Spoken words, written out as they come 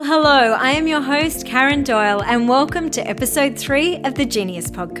Hello, I am your host, Karen Doyle, and welcome to episode 3 of the Genius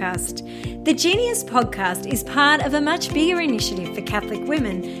Podcast. The Genius Podcast is part of a much bigger initiative for Catholic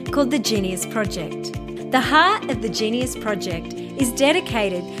women called the Genius Project. The heart of the Genius Project is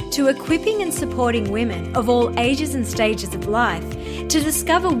dedicated to equipping and supporting women of all ages and stages of life to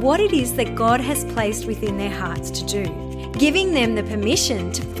discover what it is that God has placed within their hearts to do, giving them the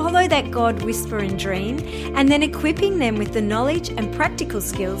permission to follow that God whisper and dream, and then equipping them with the knowledge and practical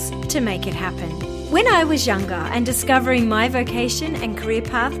skills to make it happen. When I was younger and discovering my vocation and career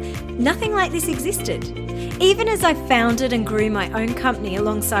path, nothing like this existed. Even as I founded and grew my own company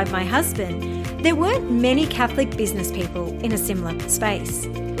alongside my husband, there weren't many Catholic business people in a similar space,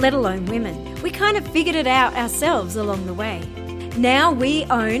 let alone women. We kind of figured it out ourselves along the way. Now we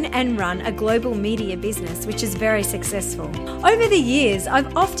own and run a global media business which is very successful. Over the years,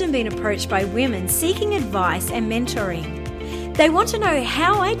 I've often been approached by women seeking advice and mentoring. They want to know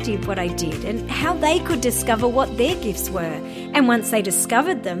how I did what I did and how they could discover what their gifts were. And once they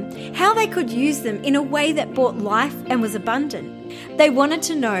discovered them, how they could use them in a way that brought life and was abundant. They wanted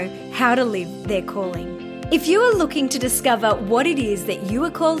to know how to live their calling. If you are looking to discover what it is that you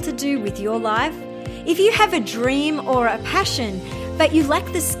are called to do with your life, if you have a dream or a passion, but you lack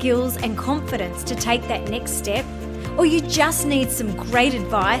the skills and confidence to take that next step, or you just need some great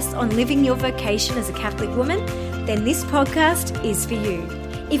advice on living your vocation as a Catholic woman, then this podcast is for you.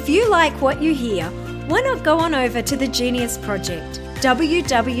 If you like what you hear, why not go on over to the Genius Project,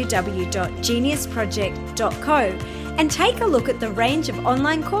 www.geniusproject.co, and take a look at the range of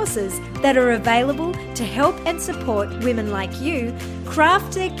online courses that are available to help and support women like you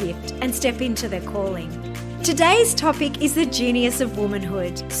craft their gift and step into their calling. Today's topic is the Genius of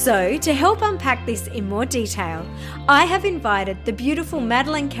Womanhood. So, to help unpack this in more detail, I have invited the beautiful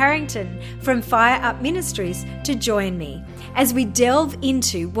Madeleine Carrington from Fire Up Ministries to join me as we delve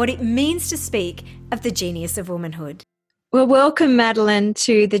into what it means to speak of the Genius of Womanhood. Well, welcome, Madeleine,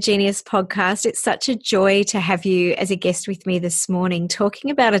 to the Genius Podcast. It's such a joy to have you as a guest with me this morning,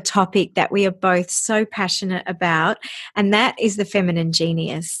 talking about a topic that we are both so passionate about, and that is the feminine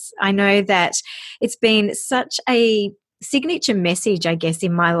genius. I know that it's been such a signature message, I guess,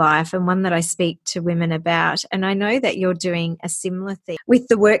 in my life, and one that I speak to women about. And I know that you're doing a similar thing with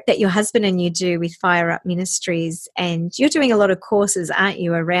the work that your husband and you do with Fire Up Ministries. And you're doing a lot of courses, aren't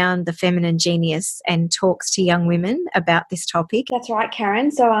you, around the feminine genius and talks to young women about this topic? That's right, Karen.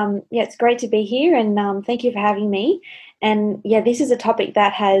 So, it's great to be here, and thank you for having me. And this is a topic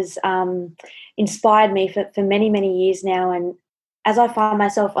that has inspired me for many, many years now. And as I find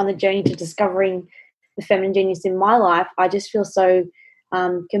myself on the journey to discovering the feminine genius in my life, I just feel so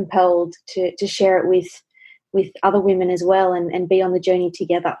compelled to share it with other women as well, and be on the journey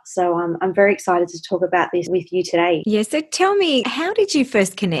together. So I'm very excited to talk about this with you today. Yeah, so tell me, how did you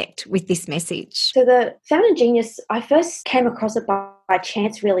first connect with this message? So the feminine genius, I first came across it by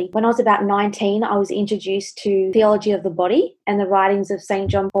chance, really. When I was about 19, I was introduced to theology of the body and the writings of St.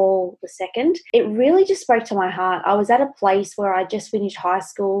 John Paul II. It really just spoke to my heart. I was at a place where I just finished high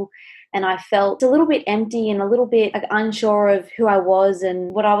school, and I felt a little bit empty and a little bit unsure of who I was and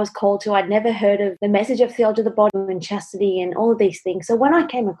what I was called to. I'd never heard of the message of theology of the body and chastity and all of these things. So when I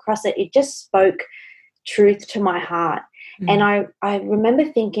came across it, it just spoke truth to my heart. And I remember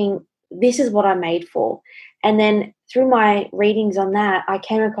thinking, this is what I'm made for. And then through my readings on that, I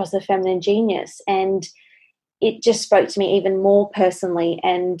came across the feminine genius, and it just spoke to me even more personally.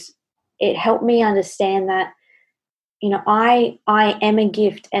 And it helped me understand that, I am a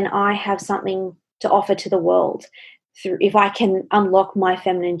gift, and I have something to offer to the world if I can unlock my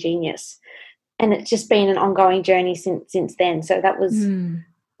feminine genius. And it's just been an ongoing journey since then. So that was, oh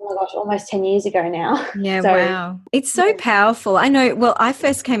my gosh, almost 10 years ago now. Yeah, wow. It's so powerful. I know, well, I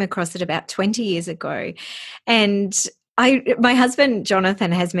first came across it about 20 years ago, and my husband,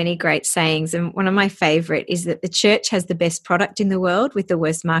 Jonathan, has many great sayings, and one of my favourite is that the church has the best product in the world with the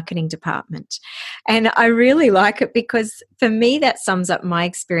worst marketing department. And I really like it because for me that sums up my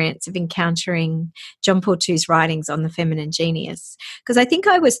experience of encountering John Paul II's writings on the feminine genius. Because I think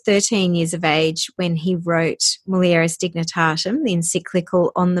I was 13 years of age when he wrote Mulieris Dignitatem, the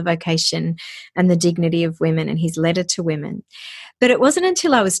encyclical on the vocation and the dignity of women, and his letter to women. But it wasn't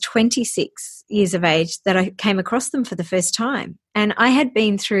until I was 26 years of age that I came across them for the first time. And I had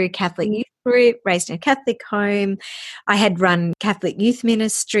been through Catholic youth group, raised in a Catholic home. I had run Catholic youth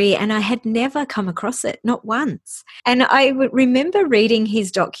ministry, and I had never come across it, not once. And I remember reading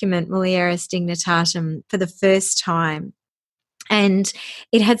his document, Mulieris Dignitatem, for the first time. And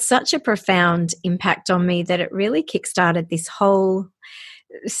it had such a profound impact on me that it really kickstarted this whole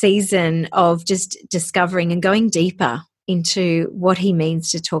season of just discovering and going deeper into what he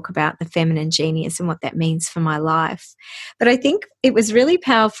means to talk about the feminine genius and what that means for my life. But I think it was really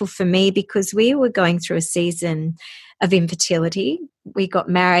powerful for me because we were going through a season of infertility. We got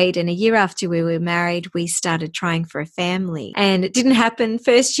married, and a year after we were married, we started trying for a family. And it didn't happen.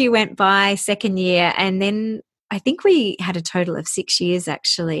 First year went by, second year, and then I think we had a total of 6 years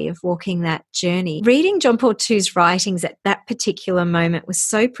actually of walking that journey. Reading John Paul II's writings at that particular moment was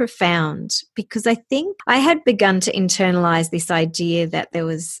so profound because I think I had begun to internalize this idea that there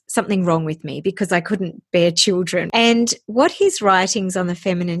was something wrong with me because I couldn't bear children. And what his writings on the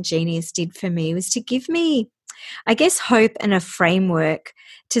feminine genius did for me was to give me, I guess, hope and a framework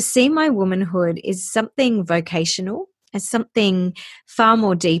to see my womanhood as something vocational, as something far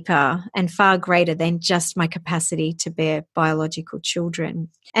more deeper and far greater than just my capacity to bear biological children.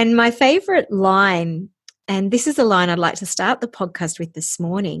 And my favorite line, and this is a line I'd like to start the podcast with this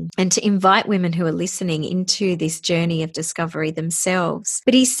morning and to invite women who are listening into this journey of discovery themselves.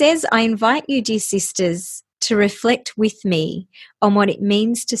 But he says, I invite you, dear sisters, to reflect with me on what it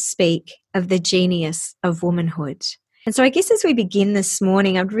means to speak of the genius of womanhood. And so I guess as we begin this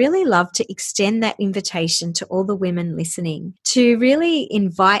morning, I'd really love to extend that invitation to all the women listening to really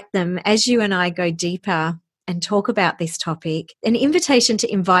invite them, as you and I go deeper and talk about this topic, an invitation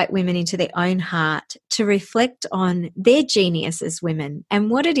to invite women into their own heart to reflect on their genius as women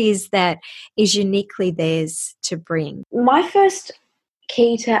and what it is that is uniquely theirs to bring. My first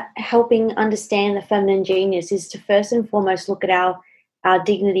key to helping understand the feminine genius is to first and foremost look at our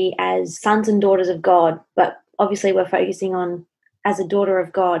dignity as sons and daughters of God, but obviously we're focusing on as a daughter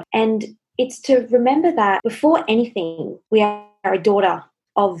of God. And it's to remember that before anything, we are a daughter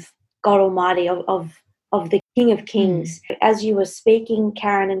of God Almighty, of the King of Kings. As you were speaking,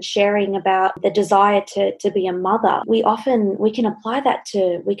 Karen, and sharing about the desire to be a mother, we can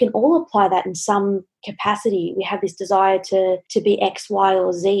all apply that in some capacity. We have this desire to be X, Y,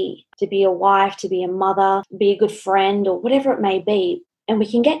 or Z, to be a wife, to be a mother, be a good friend, or whatever it may be. And we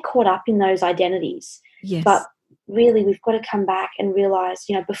can get caught up in those identities. Yes. But really, we've got to come back and realize,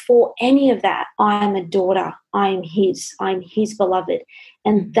 before any of that, I am a daughter. I'm his beloved.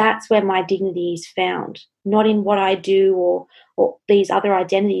 And that's where my dignity is found, not in what I do or these other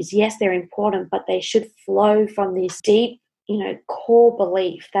identities. Yes, they're important, but they should flow from this deep, core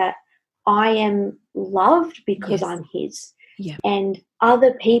belief that I am loved because I'm his. Yeah. And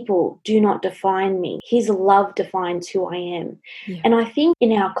other people do not define me. His love defines who I am. Yeah. And I think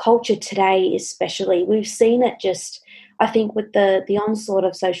in our culture today especially, we've seen it I think with the onslaught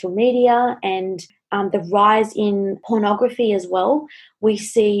of social media and the rise in pornography as well, we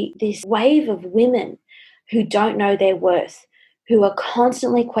see this wave of women who don't know their worth, who are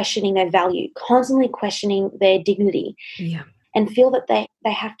constantly questioning their value, constantly questioning their dignity, and feel that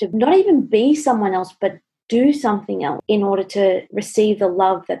they have to not even be someone else, but do something else in order to receive the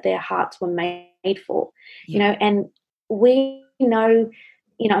love that their hearts were made for, and we know,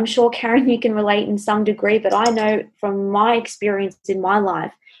 I'm sure, Karen, you can relate in some degree, but I know from my experience in my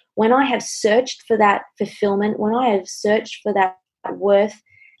life, when I have searched for that fulfillment, when I have searched for that worth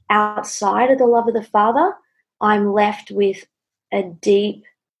outside of the love of the Father, I'm left with a deep,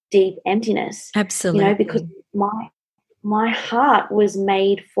 deep emptiness. Absolutely. Because my heart was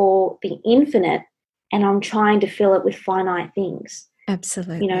made for the infinite, and I'm trying to fill it with finite things.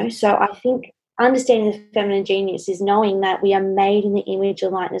 Absolutely. So I think understanding the feminine genius is knowing that we are made in the image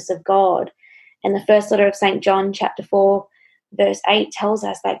and likeness of God. And the first letter of St. John, chapter 4, verse 8 tells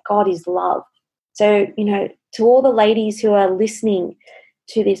us that God is love. So, to all the ladies who are listening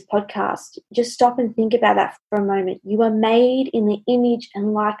to this podcast, just stop and think about that for a moment. You are made in the image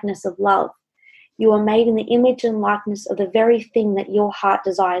and likeness of love. You are made in the image and likeness of the very thing that your heart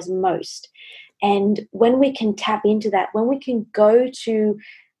desires most. And when we can tap into that, when we can go to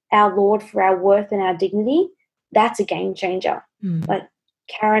our Lord for our worth and our dignity, that's a game changer. Like,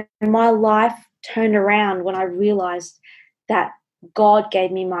 Karen, my life turned around when I realized that God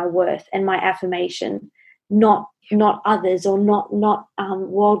gave me my worth and my affirmation, not others or not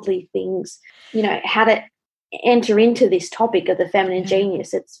worldly things. How to enter into this topic of the feminine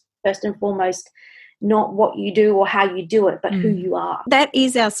genius. It's first and foremost not what you do or how you do it, but who you are. That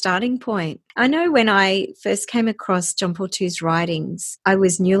is our starting point. I know when I first came across John Paul II's writings, I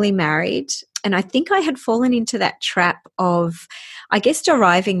was newly married, and I think I had fallen into that trap of, I guess,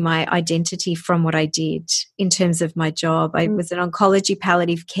 deriving my identity from what I did in terms of my job. I was an oncology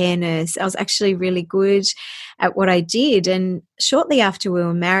palliative care nurse. I was actually really good at what I did. And shortly after we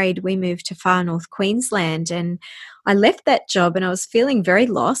were married, we moved to far north Queensland, and I left that job and I was feeling very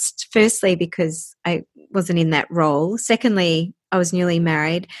lost, firstly because I wasn't in that role. Secondly, I was newly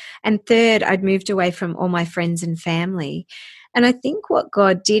married. And third, I'd moved away from all my friends and family. And I think what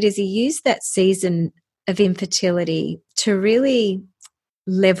God did is he used that season of infertility to really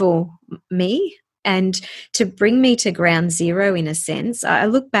level me and to bring me to ground zero in a sense. I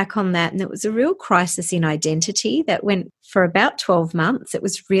look back on that and it was a real crisis in identity that went for about 12 months. It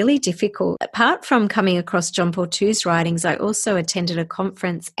was really difficult. Apart from coming across John Paul II's writings, I also attended a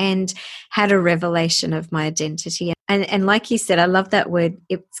conference and had a revelation of my identity. And like you said, I love that word,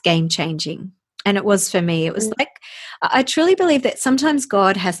 it's game changing. And it was for me. It was like, I truly believe that sometimes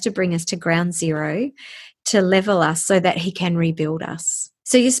God has to bring us to ground zero to level us so that he can rebuild us.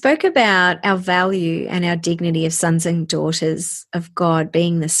 So you spoke about our value and our dignity of sons and daughters of God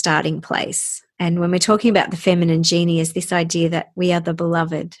being the starting place. And when we're talking about the feminine genius, this idea that we are the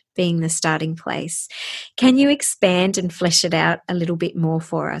beloved being the starting place. Can you expand and flesh it out a little bit more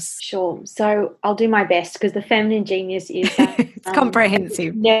for us? Sure. So I'll do my best because the feminine genius is it's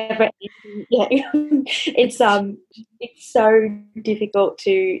comprehensive. Never ending. Yeah. it's so difficult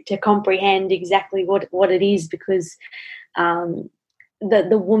to comprehend exactly what it is because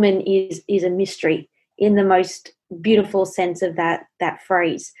the woman is a mystery in the most beautiful sense of that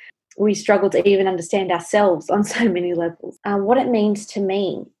phrase. We struggle to even understand ourselves on so many levels. What it means to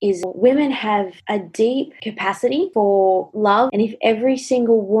me is women have a deep capacity for love, and if every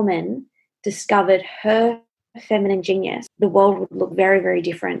single woman discovered her feminine genius, the world would look very, very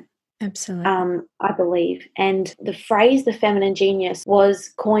different. Absolutely. I believe. And the phrase, the feminine genius,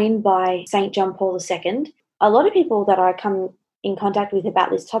 was coined by St. John Paul II. A lot of people that I come in contact with about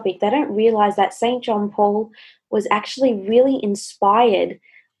this topic, they don't realize that St. John Paul was actually really inspired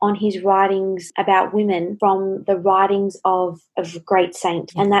on his writings about women from the writings of a great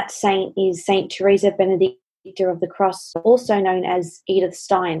saint. And that saint is St. Teresa Benedicta of the Cross, also known as Edith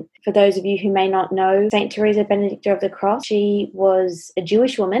Stein. For those of you who may not know, St. Teresa Benedicta of the Cross, she was a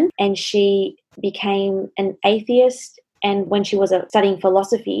Jewish woman and she became an atheist and when she was studying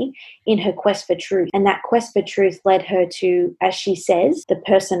philosophy in her quest for truth. And that quest for truth led her to, as she says, the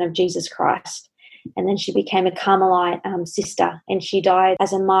person of Jesus Christ. And then she became a Carmelite sister and she died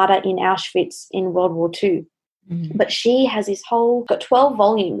as a martyr in Auschwitz in World War II. Mm-hmm. But she has got 12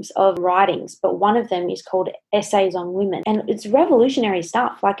 volumes of writings, but one of them is called Essays on Women. And it's revolutionary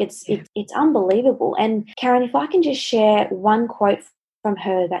stuff. Like it's unbelievable. And Karen, if I can just share one quote from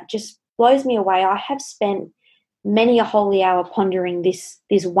her that just blows me away. I have spent many a holy hour pondering this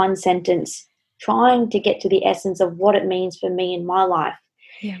one sentence, trying to get to the essence of what it means for me in my life.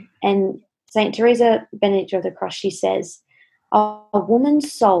 Yeah. And St. Teresa Benedicta of the Cross, she says, a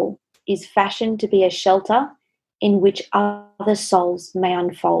woman's soul is fashioned to be a shelter in which other souls may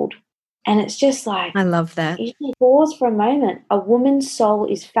unfold. And it's just like, I love that. You pause for a moment. A woman's soul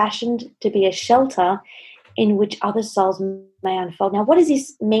is fashioned to be a shelter in which other souls may unfold. Now, what does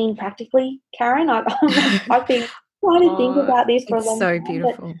this mean practically, Karen? I've been trying to think about this for a long time. It's so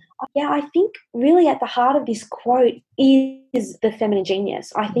beautiful. Yeah, I think really at the heart of this quote is the feminine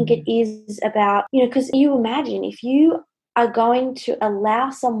genius. I think it is about, because you imagine if you are going to allow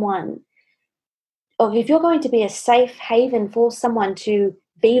someone, or if you're going to be a safe haven for someone to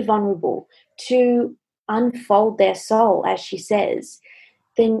be vulnerable, to unfold their soul, as she says,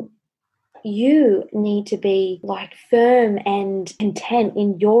 then you need to be like firm and content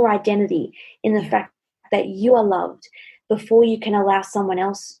in your identity, in the fact that you are loved before you can allow someone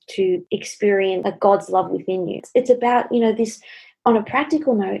else to experience a God's love within you. It's about, this on a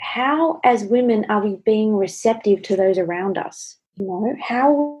practical note, how as women are we being receptive to those around us?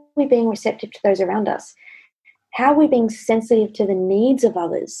 How are we being receptive to those around us? How are we being sensitive to the needs of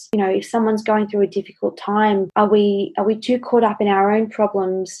others? If someone's going through a difficult time, are we too caught up in our own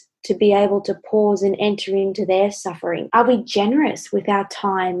problems to be able to pause and enter into their suffering? Are we generous with our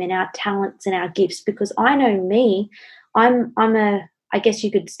time and our talents and our gifts? Because I know me, I guess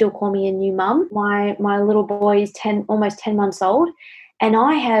you could still call me a new mum. My little boy is almost 10 months old, and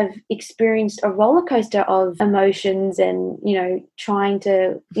I have experienced a roller coaster of emotions and, trying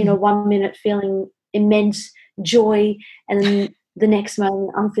to, 1 minute feeling immense joy, and then the next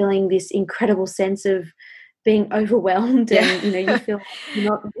moment I'm feeling this incredible sense of being overwhelmed, and you feel like you're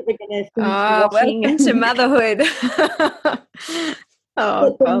not really going to finish washing. Welcome to motherhood.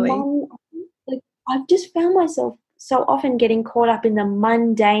 Golly. I've just found myself so often getting caught up in the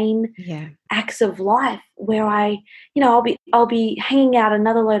mundane acts of life, where I'll be hanging out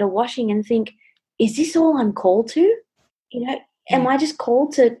another load of washing and think, is this all I'm called to? Am I just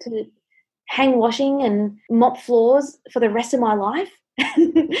called to hang washing and mop floors for the rest of my life?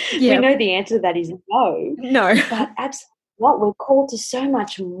 We know the answer to that is no. No. But absolutely, we're called to so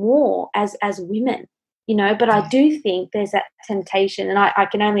much more as women. But I do think there's that temptation, and I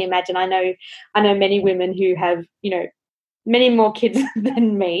can only imagine. I know many women who have, many more kids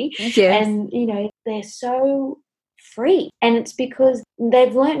than me, Yes. and they're so free, and it's because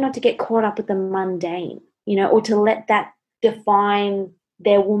they've learned not to get caught up with the mundane, or to let that define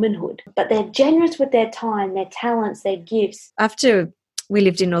their womanhood. But they're generous with their time, their talents, their gifts. After we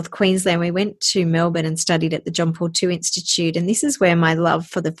lived in North Queensland, we went to Melbourne and studied at the John Paul II Institute, and this is where my love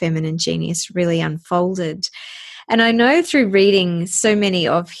for the feminine genius really unfolded. And I know through reading so many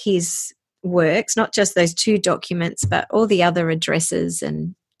of his works, not just those 2 documents, but all the other addresses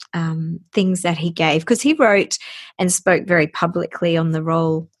and things that he gave, because he wrote and spoke very publicly on the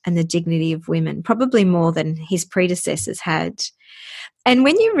role and the dignity of women, probably more than his predecessors had. And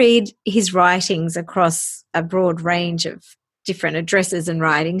when you read his writings across a broad range of different addresses and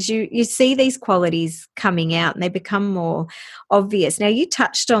writings, you see these qualities coming out and they become more obvious. Now, you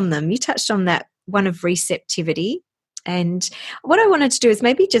touched on them. You touched on that one of receptivity. And what I wanted to do is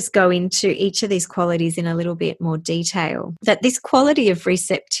maybe just go into each of these qualities in a little bit more detail. That this quality of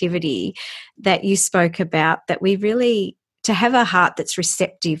receptivity that you spoke about, that we really, to have a heart that's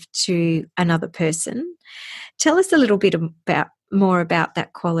receptive to another person. Tell us a little bit more about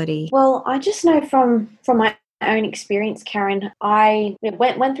that quality. Well, I just know from my own experience, Karen, I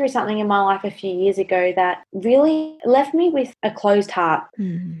went through something in my life a few years ago that really left me with a closed heart,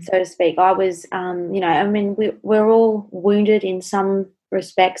 so to speak. I was, we're all wounded in some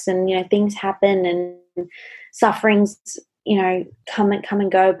respects, and, things happen and sufferings, come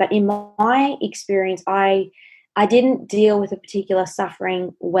and go. But in my experience, I didn't deal with a particular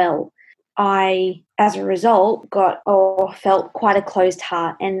suffering well. I, as a result, felt quite a closed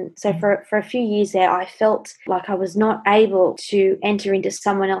heart. And so for a few years there, I felt like I was not able to enter into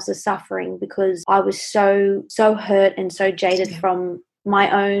someone else's suffering because I was so hurt and so jaded from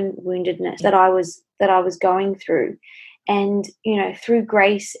my own woundedness that I was going through. And, through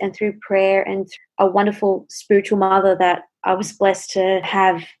grace and through prayer and a wonderful spiritual mother that I was blessed to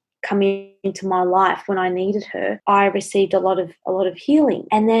have come into my life when I needed her, I received a lot of healing.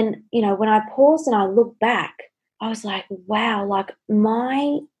 And then, when I paused and I looked back, I was like, wow, like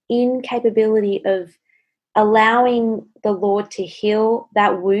my incapability of allowing the Lord to heal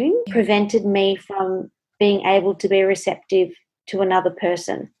that wound prevented me from being able to be receptive to another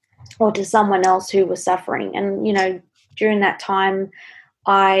person or to someone else who was suffering. And, during that time,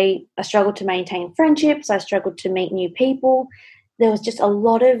 I struggled to maintain friendships. I struggled to meet new people. There was just a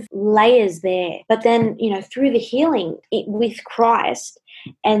lot of layers there. But then, through the healing with Christ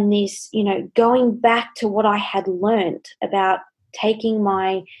and this, going back to what I had learned about taking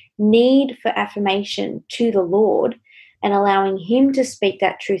my need for affirmation to the Lord and allowing Him to speak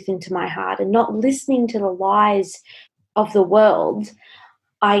that truth into my heart and not listening to the lies of the world,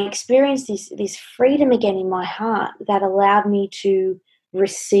 I experienced this freedom again in my heart that allowed me to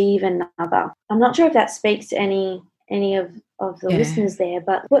receive another. I'm not sure if that speaks to any of the listeners there,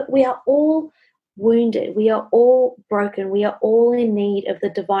 but we are all wounded. We are all broken. We are all in need of the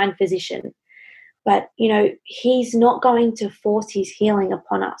divine physician. But, He's not going to force His healing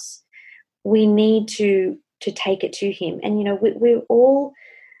upon us. We need to take it to Him. And, we're all,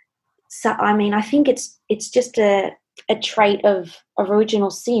 so, I think it's just a trait of original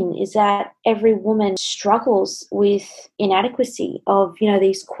sin is that every woman struggles with inadequacy of,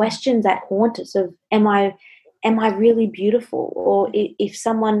 these questions that haunt us of, am I really beautiful? Or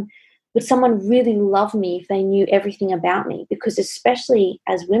would someone really love me if they knew everything about me? Because especially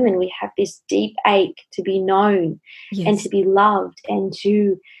as women, we have this deep ache to be known and to be loved and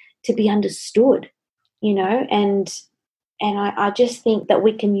to be understood, and I just think that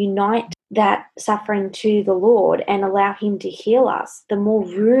we can unite that suffering to the Lord and allow Him to heal us, the more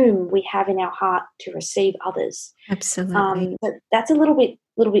room we have in our heart to receive others. Absolutely. But that's a little bit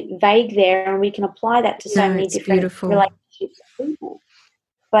vague there, and we can apply that to so many different relationships with people.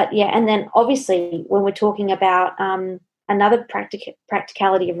 But and then obviously when we're talking about another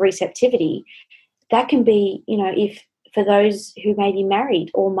practicality of receptivity, that can be, if for those who may be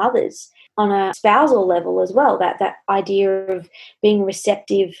married or mothers on a spousal level as well, that idea of being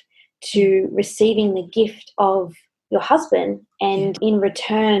receptive to receiving the gift of your husband, and in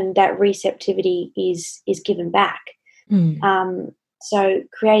return that receptivity is given back. So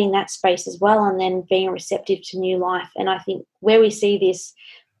creating that space as well, and then being receptive to new life. And I think where we see this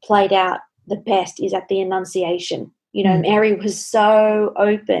played out the best is at the Annunciation. Mary was so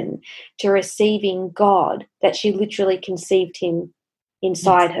open to receiving God that she literally conceived Him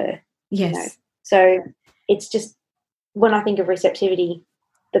inside her. Yes. So it's just, when I think of receptivity,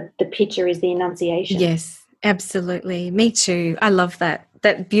 the picture is the Annunciation. Yes, absolutely. Me too. I love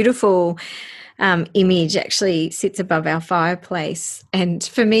that beautiful image actually sits above our fireplace. And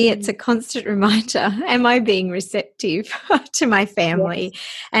for me, it's a constant reminder, am I being receptive to my family? Yes.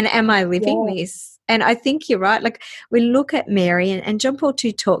 And am I living this? And I think you're right. Like, we look at Mary, and John Paul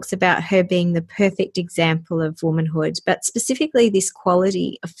II talks about her being the perfect example of womanhood, but specifically this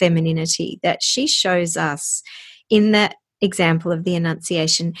quality of femininity that she shows us in that example of the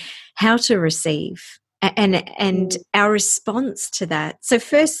Annunciation, how to receive and our response to that. So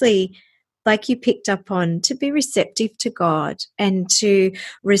firstly, like you picked up on, to be receptive to God and to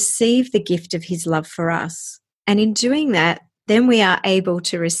receive the gift of his love for us. And in doing that, then we are able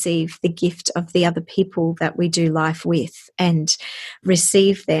to receive the gift of the other people that we do life with and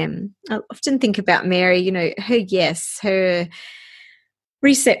receive them. I often think about Mary, you know, her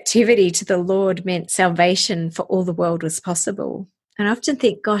receptivity to the Lord meant salvation for all the world was possible. And I often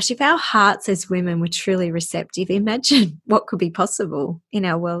think, gosh, if our hearts as women were truly receptive, imagine what could be possible in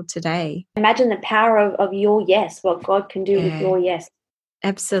our world today. Imagine the power of your yes, what God can do with your yes.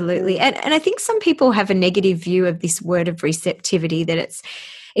 Absolutely. And I think some people have a negative view of this word of receptivity, that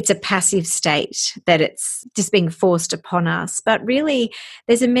it's a passive state, that it's just being forced upon us. But really,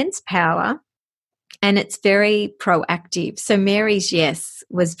 there's immense power and it's very proactive. So Mary's yes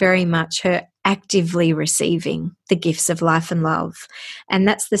was very much her actively receiving the gifts of life and love. And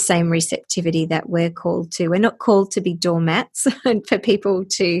that's the same receptivity that we're called to. We're not called to be doormats and for people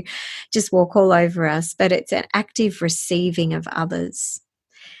to just walk all over us, but it's an active receiving of others.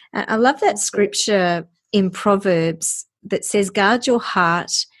 I love that scripture in Proverbs that says, guard your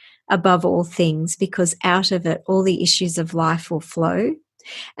heart above all things, because out of it all the issues of life will flow.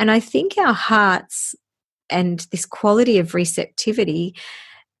 And I think our hearts and this quality of receptivity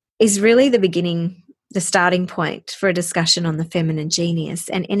is really the starting point for a discussion on the feminine genius.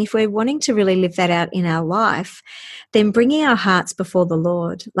 And if we're wanting to really live that out in our life, then bringing our hearts before the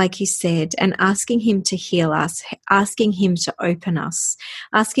Lord, like you said, and asking him to heal us, asking him to open us,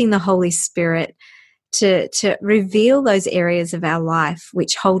 asking the Holy Spirit to reveal those areas of our life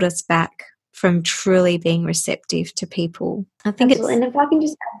which hold us back from truly being receptive to people. I think Absolutely. And if I can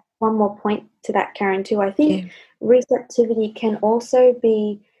just add one more point to that, Karen, too, I think receptivity can also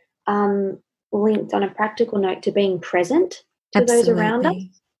be linked on a practical note to being present to those around us.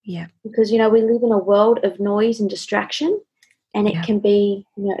 Yeah. Because, you know, we live in a world of noise and distraction, and it can be,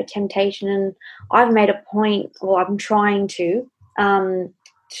 you know, a temptation. And I've made a point, or I'm trying to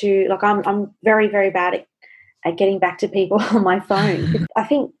like, I'm very, very bad at getting back to people on my phone. I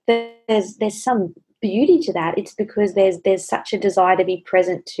think there's some beauty to that. It's because there's such a desire to be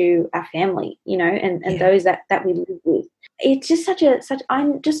present to our family, you know, and those that we live with. It's just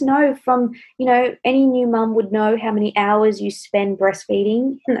I just know from, you know, any new mum would know how many hours you spend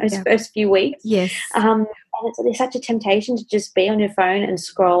breastfeeding in those first few weeks. Yes. And there's such a temptation to just be on your phone and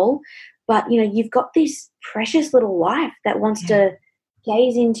scroll. But, you know, you've got this precious little life that wants to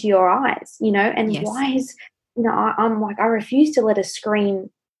gaze into your eyes, you know, and why is, you know, I'm like, I refuse to let a screen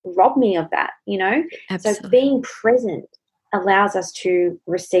rob me of that, you know. Absolutely. So being present allows us to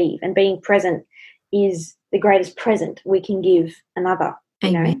receive, and being present is the greatest present we can give another.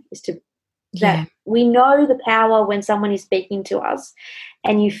 Amen. You know, is to that we know the power when someone is speaking to us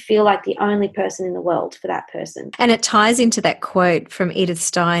and you feel like the only person in the world for that person. And it ties into that quote from Edith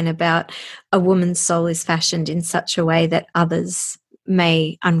Stein about a woman's soul is fashioned in such a way that others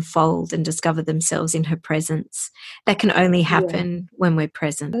may unfold and discover themselves in her presence. That can only happen when we're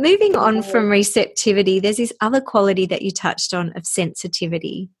present. Moving on from receptivity, there's this other quality that you touched on of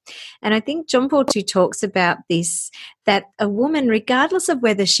sensitivity. And I think John Paul II talks about this, that a woman, regardless of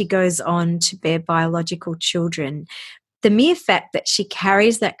whether she goes on to bear biological children, the mere fact that she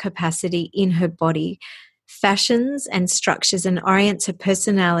carries that capacity in her body fashions and structures and orients her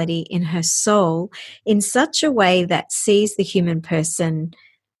personality in her soul in such a way that sees the human person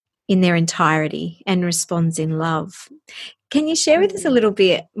in their entirety and responds in love. Can you share with us a little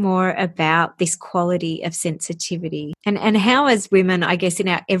bit more about this quality of sensitivity and how, as women, I guess, in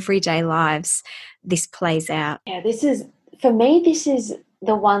our everyday lives, this plays out? Yeah, for me, this is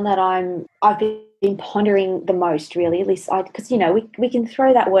the one that I've been pondering the most, really, at least because, you know, we can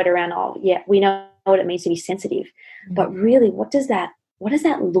throw that word around. Oh, yeah, we know what it means to be sensitive, but really, what does that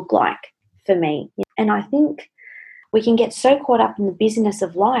look like for me? And I think we can get so caught up in the busyness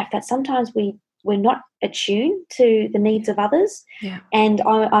of life that sometimes we're not attuned to the needs of others. Yeah. And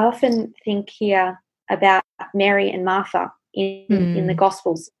I often think here about Mary and Martha in the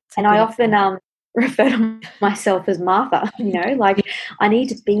Gospels, and I often refer to myself as Martha. You know, like I need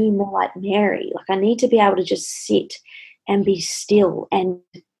to be more like Mary. Like I need to be able to just sit and be still and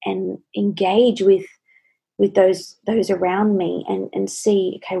engage with those around me and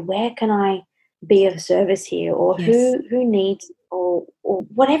see, okay, where can I be of service here, or Yes. who needs, or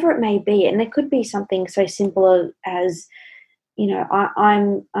whatever it may be. And it could be something so simple as,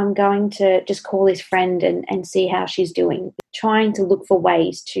 I'm going to just call this friend and see how she's doing. Trying to look for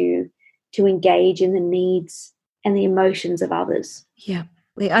ways to engage in the needs and the emotions of others. Yeah.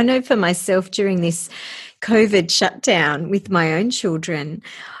 I know for myself during this COVID shutdown with my own children,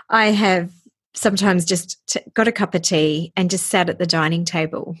 I have sometimes just got a cup of tea and just sat at the dining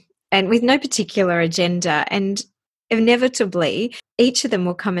table and with no particular agenda. And inevitably, each of them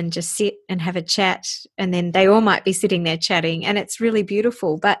will come and just sit and have a chat, and then they all might be sitting there chatting, and it's really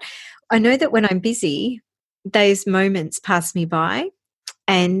beautiful. But I know that when I'm busy, those moments pass me by.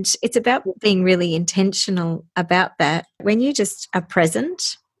 And it's about being really intentional about that. When you just are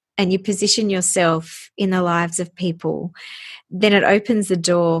present and you position yourself in the lives of people, then it opens the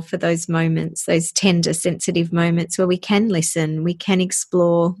door for those moments, those tender, sensitive moments where we can listen, we can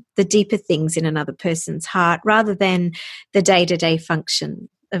explore the deeper things in another person's heart rather than the day-to-day function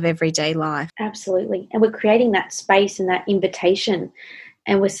of everyday life. Absolutely. And we're creating that space and that invitation,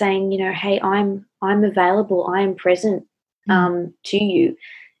 and we're saying, hey, I'm available, I am present to you,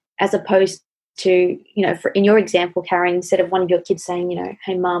 as opposed to, in your example, Karen, instead of one of your kids saying,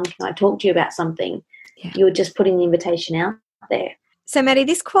 hey, Mum, can I talk to you about something? Yeah. You're just putting the invitation out there. So, Maddie,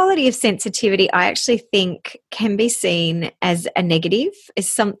 this quality of sensitivity, I actually think can be seen as a negative, as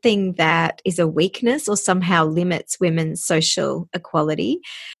something that is a weakness or somehow limits women's social equality.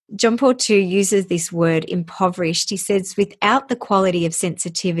 John Paul II uses this word impoverished. He says, without the quality of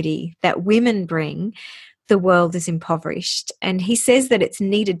sensitivity that women bring, the world is impoverished. And he says that it's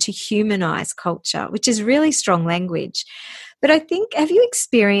needed to humanize culture, which is really strong language. But I think, have you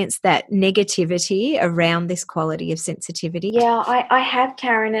experienced that negativity around this quality of sensitivity? Yeah, I have,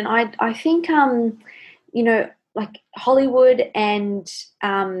 Karen. And I think, like Hollywood and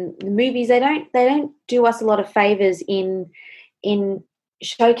the movies, they don't do us a lot of favors in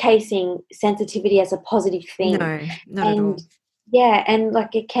showcasing sensitivity as a positive thing. No, not at all. Yeah, and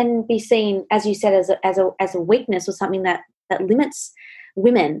like it can be seen, as you said, as a weakness or something that limits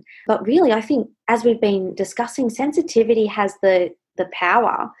women. But really, I think, as we've been discussing, sensitivity has the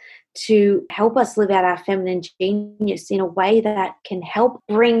power to help us live out our feminine genius in a way that can help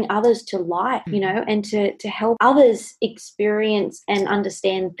bring others to life, and to help others experience and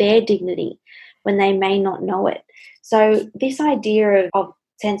understand their dignity when they may not know it. So this idea of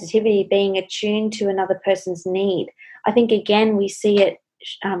sensitivity being attuned to another person's need, I think, again, we see it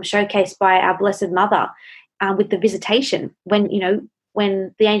showcased by our Blessed Mother with the visitation. When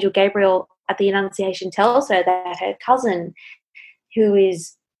the angel Gabriel at the Annunciation tells her that her cousin, who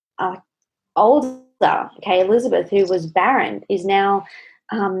is older, Elizabeth, who was barren, is now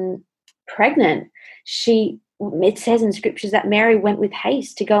pregnant. It says in scriptures that Mary went with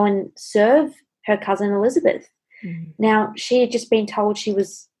haste to go and serve her cousin Elizabeth. Mm-hmm. Now, she had just been told she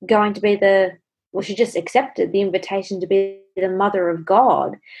was going to be she just accepted the invitation to be the mother of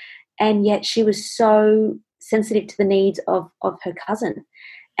God, and yet she was so sensitive to the needs of her cousin.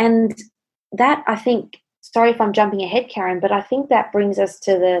 And that, I think, sorry if I'm jumping ahead, Karen, but I think that brings us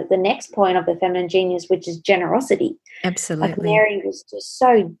to the next point of the feminine genius, which is generosity. Absolutely. Like Mary was just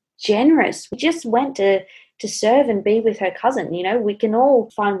so generous. We just went to serve and be with her cousin. We can all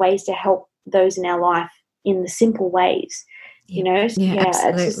find ways to help those in our life in the simple ways. Yeah,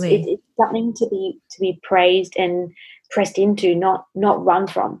 absolutely. It's something to be praised and pressed into, not run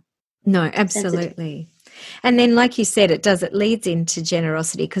from. No, absolutely. And then, like you said, it leads into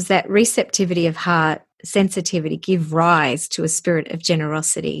generosity, because that receptivity of heart, sensitivity, give rise to a spirit of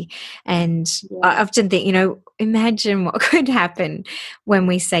generosity. And I often think, imagine what could happen when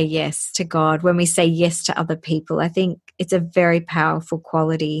we say yes to God, when we say yes to other people. I think it's a very powerful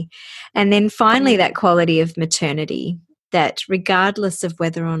quality. And then finally, that quality of maternity, that regardless of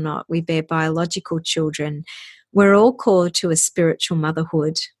whether or not we bear biological children, we're all called to a spiritual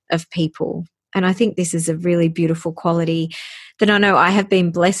motherhood of people. And I think this is a really beautiful quality that I know I have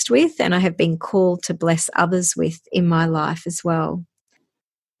been blessed with, and I have been called to bless others with in my life as well.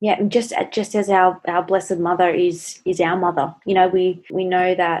 Yeah, and just as our Blessed Mother is our mother. We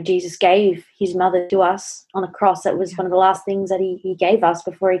know that Jesus gave his mother to us on the cross. That was one of the last things that he gave us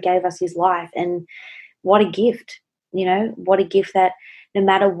before he gave us his life. And what a gift, what a gift that no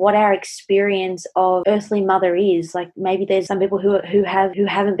matter what our experience of earthly mother is, like maybe there's some people who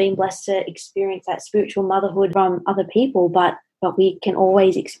haven't been blessed to experience that spiritual motherhood from other people, but we can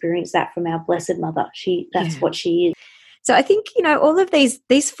always experience that from our Blessed Mother. That's what she is. So I think, all of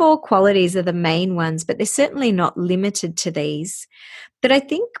these four qualities are the main ones, but they're certainly not limited to these. But I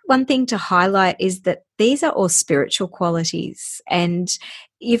think one thing to highlight is that these are all spiritual qualities. And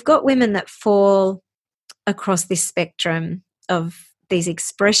you've got women that fall across this spectrum of these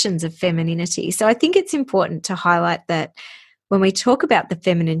expressions of femininity. So I think it's important to highlight that when we talk about the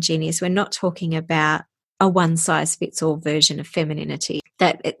feminine genius, we're not talking about a one-size-fits-all version of femininity,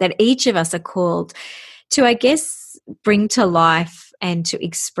 that each of us are called to, I guess, bring to life and to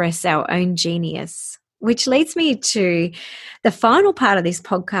express our own genius, which leads me to the final part of this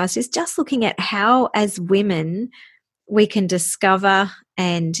podcast, is just looking at how, as women, we can discover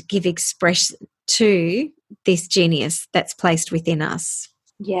and give expression to this genius that's placed within us.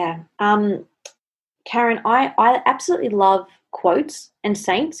 Yeah. Karen, I absolutely love quotes and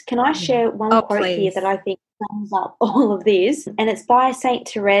saints. Can I share one quote please. here that I think sums up all of this? And it's by Saint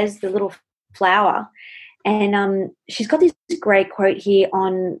Therese, the Little Flower. And she's got this great quote here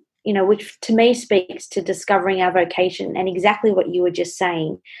on, which to me speaks to discovering our vocation, and exactly what you were just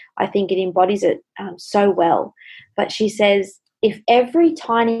saying. I think it embodies it so well. But she says, if every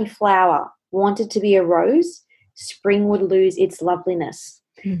tiny flower wanted to be a rose, spring would lose its loveliness.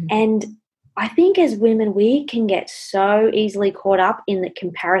 Mm-hmm. And I think as women, we can get so easily caught up in the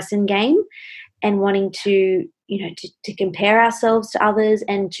comparison game and wanting to compare ourselves to others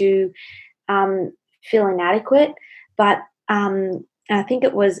and to feel inadequate. But I think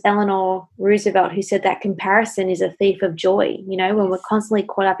it was Eleanor Roosevelt who said that comparison is a thief of joy. When we're constantly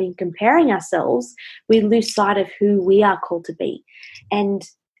caught up in comparing ourselves, we lose sight of who we are called to be. And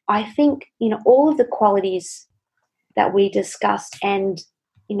I think, all of the qualities that we discussed and,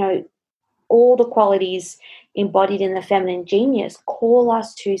 all the qualities embodied in the feminine genius call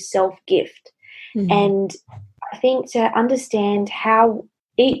us to self-gift. Mm-hmm. And I think to understand how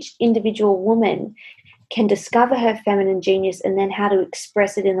each individual woman can discover her feminine genius and then how to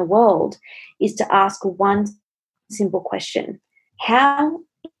express it in the world is to ask one simple question. How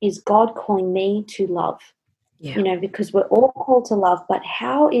is God calling me to love? Yeah. Because we're all called to love, but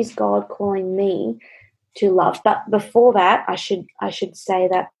how is God calling me to love? But before that, I should say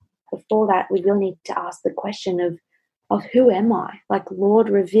that before that, we really need to ask the question of who am I? Like, Lord,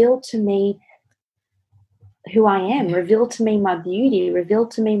 reveal to me who I am, reveal to me my beauty, reveal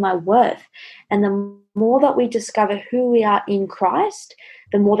to me my worth. And the more that we discover who we are in Christ,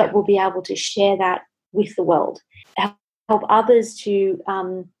 the more that we'll be able to share that with the world, help others to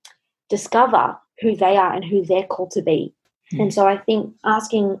discover who they are and who they're called to be. Mm. And so I think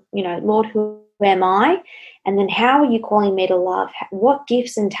asking, Lord, who am I? And then how are you calling me to love? What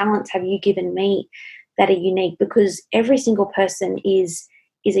gifts and talents have you given me that are unique? Because every single person is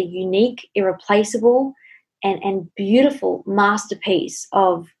a unique, irreplaceable, and beautiful masterpiece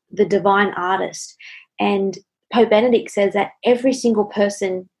of the divine artist. And Pope Benedict says that every single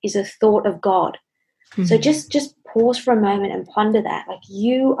person is a thought of God. Mm-hmm. So just pause for a moment and ponder that. Like,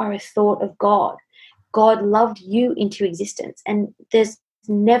 you are a thought of God. God loved you into existence. And there's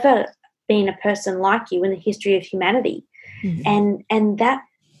never been a person like you in the history of humanity. Mm-hmm. And that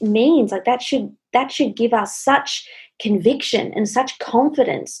means, like, that should give us such conviction and such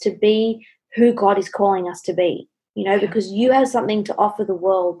confidence to be who God is calling us to be, because you have something to offer the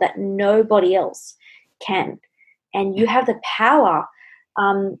world that nobody else can. And you have the power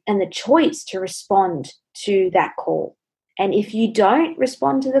and the choice to respond to that call. And if you don't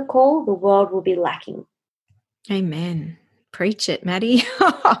respond to the call, the world will be lacking. Amen. Preach it, Maddie.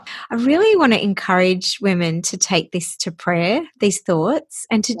 I really want to encourage women to take this to prayer, these thoughts,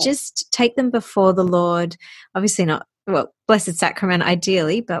 and to just take them before the Lord. Obviously not, Blessed Sacrament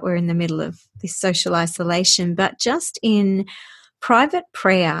ideally, but we're in the middle of this social isolation, but just in private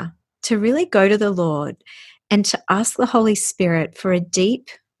prayer to really go to the Lord and to ask the Holy Spirit for a deep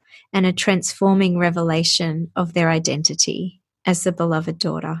and a transforming revelation of their identity as the beloved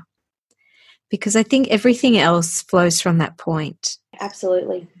daughter. Because I think everything else flows from that point.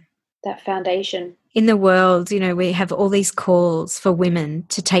 Absolutely. That foundation. In the world, we have all these calls for women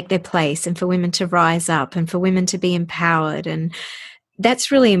to take their place and for women to rise up and for women to be empowered. And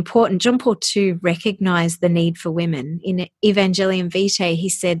that's really important. John Paul II recognized the need for women. In Evangelium Vitae, he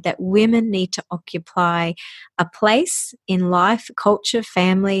said that women need to occupy a place in life, culture,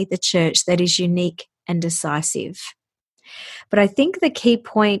 family, the church that is unique and decisive. But I think the key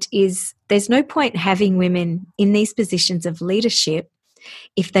point is there's no point having women in these positions of leadership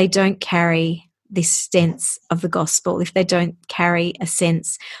if they don't carry this sense of the gospel, if they don't carry a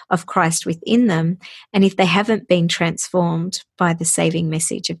sense of Christ within them, and if they haven't been transformed by the saving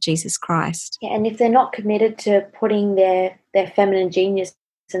message of Jesus Christ. Yeah, and if they're not committed to putting their feminine genius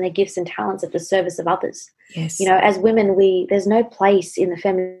and their gifts and talents at the service of others. Yes. As women, there's no place in the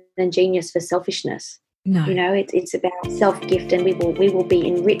feminine genius for selfishness. No. It's about self-gift, and we will be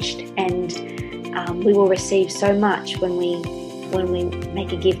enriched, and we will receive so much when we when we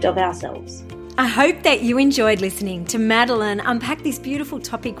make a gift of ourselves. I hope that you enjoyed listening to Madeleine unpack this beautiful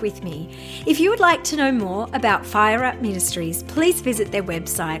topic with me. If you would like to know more about Fire Up Ministries, please visit their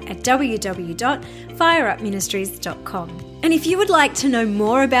website at www.fireupministries.com. And if you would like to know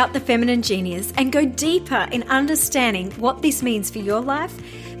more about the feminine genius and go deeper in understanding what this means for your life,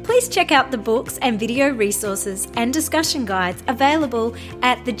 please check out the books and video resources and discussion guides available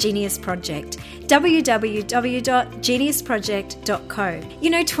at the Genius Project, www.geniusproject.co.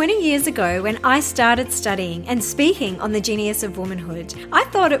 20 years ago when I started studying and speaking on the Genius of Womanhood, I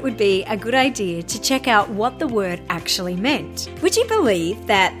thought it would be a good idea to check out what the word actually meant. Would you believe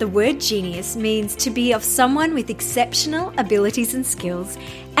that the word genius means to be of someone with exceptional abilities and skills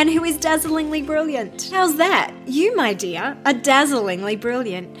and who is dazzlingly brilliant? How's that? You, my dear, are dazzlingly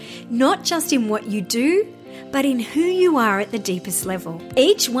brilliant, not just in what you do, but in who you are at the deepest level.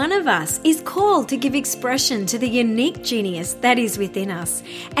 Each one of us is called to give expression to the unique genius that is within us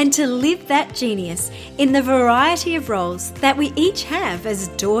and to live that genius in the variety of roles that we each have as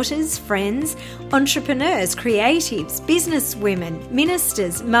daughters, friends, entrepreneurs, creatives, businesswomen,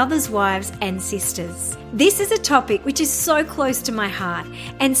 ministers, mothers, wives, and sisters. This is a topic which is so close to my heart,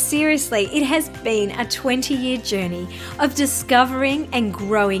 and seriously, it has been a 20-year journey of discovering and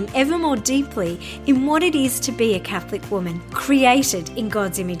growing ever more deeply in what it is to be a Catholic woman, created in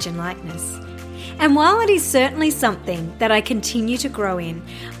God's image and likeness. And while it is certainly something that I continue to grow in,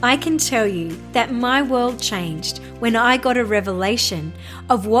 I can tell you that my world changed when I got a revelation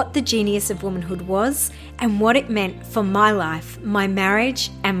of what the Genius of Womanhood was and what it meant for my life, my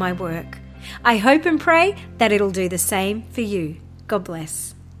marriage, and my work. I hope and pray that it'll do the same for you. God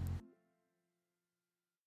bless.